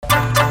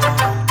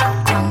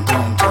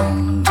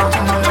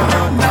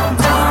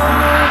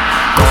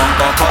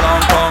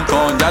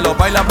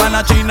bailaban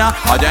las chinas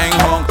allá en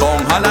Hong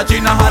Kong. A las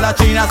chinas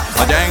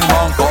allá en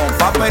Hong Kong.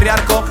 Pa'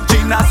 perrear con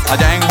chinas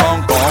allá en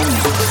Hong Kong.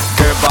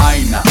 Qué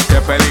vaina,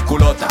 qué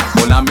peliculota.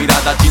 Con la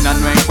mirada china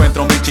no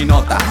encuentro mi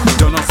chinota.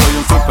 Yo no soy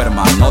un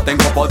Superman, no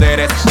tengo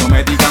poderes. No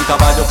me digan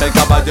caballo, que el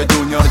caballo es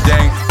Junior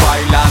Jane.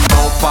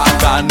 Bailando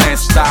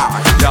paganesa.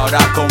 Y ahora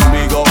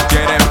conmigo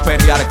quieren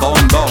perrear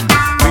con Don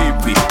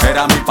Pipi.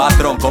 Era mi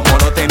patrón, como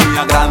lo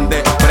tenía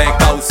grande.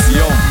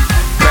 Precaución,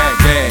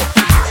 pegué,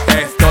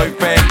 estoy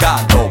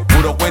pegado.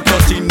 Puro cuento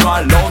chino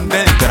al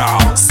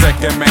underground. Sé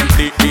que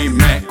mentí y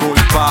me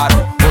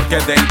culparon, porque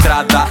de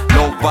entrada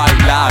lo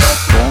bailaron.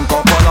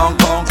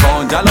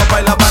 Con, ya lo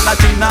bailaban las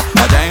chinas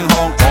allá en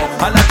Hong Kong.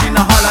 A las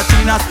chinas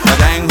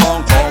allá en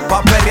Hong Kong.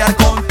 Pa' pelear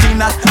con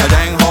chinas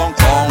allá en Hong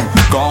Kong.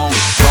 Con,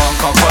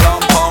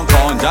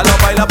 ya lo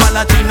bailaban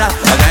las chinas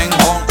allá en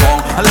Hong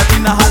Kong. A las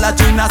chinas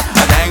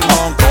allá en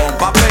Hong Kong.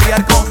 Pa'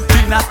 pelear con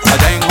chinas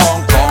allá en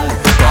Hong Kong.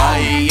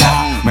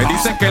 Me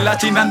dicen que las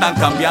chinas andan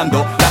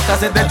cambiando, las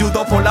clases de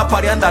judo por la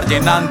party andar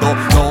llenando.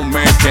 No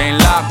me echen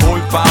la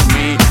culpa a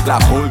mí, la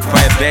culpa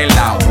es de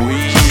la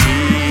Wii.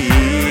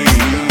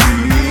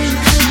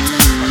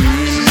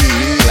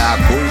 La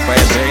culpa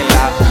es de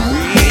la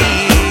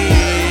Wii.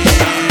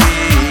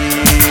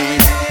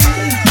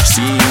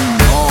 Si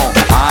no,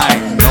 ay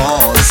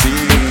no, si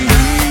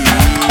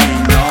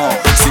no,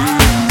 si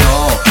no,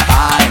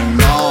 ay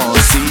no,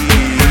 si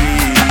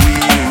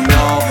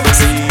no,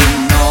 si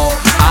no,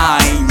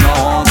 ay no,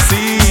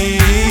 si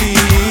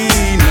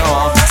no,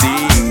 si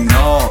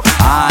no,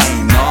 ay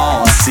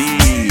no, si.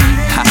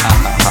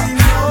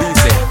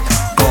 Dice,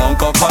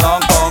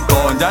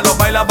 con, ya lo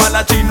bailaban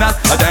las chinas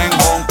allá en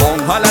Hong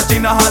Kong. A las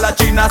chinas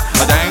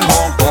allá en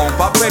Hong Kong.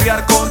 Pa'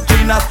 pelear con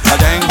chinas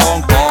allá en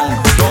Hong Kong.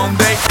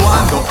 ¿Dónde y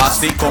cuándo?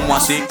 Así como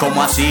así,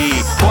 como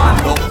así.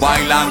 Cuando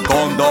bailan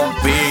con Don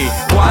P.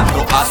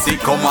 Cuando así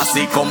como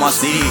así, como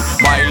así.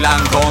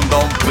 Bailan con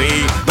Don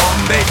P.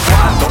 ¿Dónde y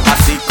cuándo?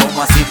 Así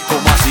como así,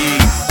 como así.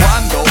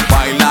 Cuando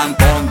bailan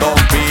con Don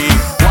P.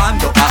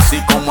 Cuando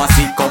así como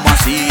así, como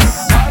así.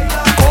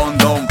 Con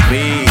Don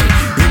P.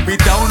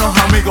 Invité a unos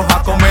amigos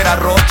a comer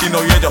arroz chino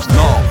y ellos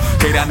no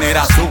querían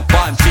era su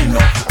pan chino.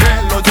 Que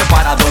lo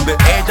llevara donde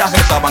ellas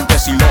estaban, que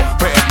si lo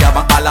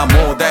peleaban a la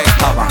moda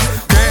estaban.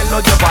 Que lo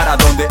llevara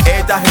donde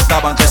ellas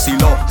estaban, que si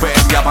lo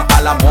peleaban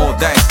a la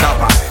moda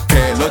estaban.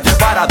 Que lo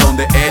llevara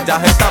donde ellas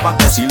estaban,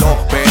 que si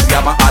lo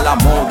peleaban a la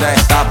moda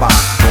estaban.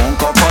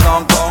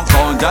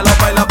 Con, ya lo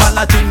bailaban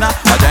las chinas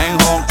allá en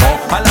Hong Kong.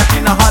 A las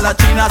chinas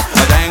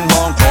allá en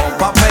Hong Kong.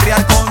 Pa'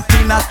 pelear con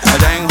chinas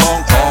allá en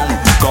Hong Kong.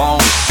 Con,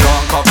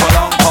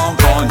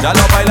 ya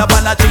lo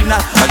bailaban las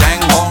chinas allá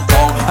en Hong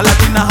Kong. A las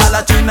chinas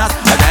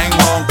allá en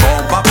Hong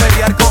Kong. Pa'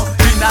 pelear con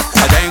chinas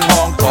allá en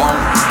Hong Kong.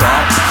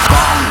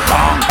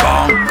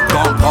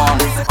 Con,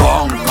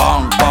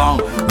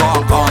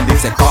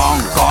 dice con,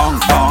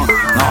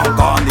 no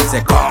con,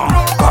 dice con.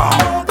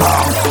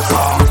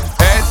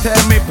 Esta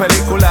es mi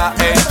película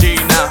en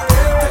China.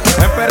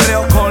 Me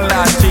perreo con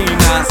las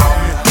chinas,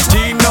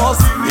 chinos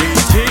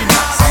y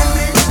chinas,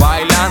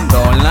 bailando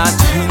en la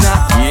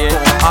China.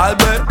 Yeah,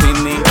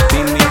 Albertiny,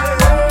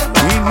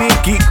 y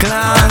Nicki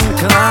clan.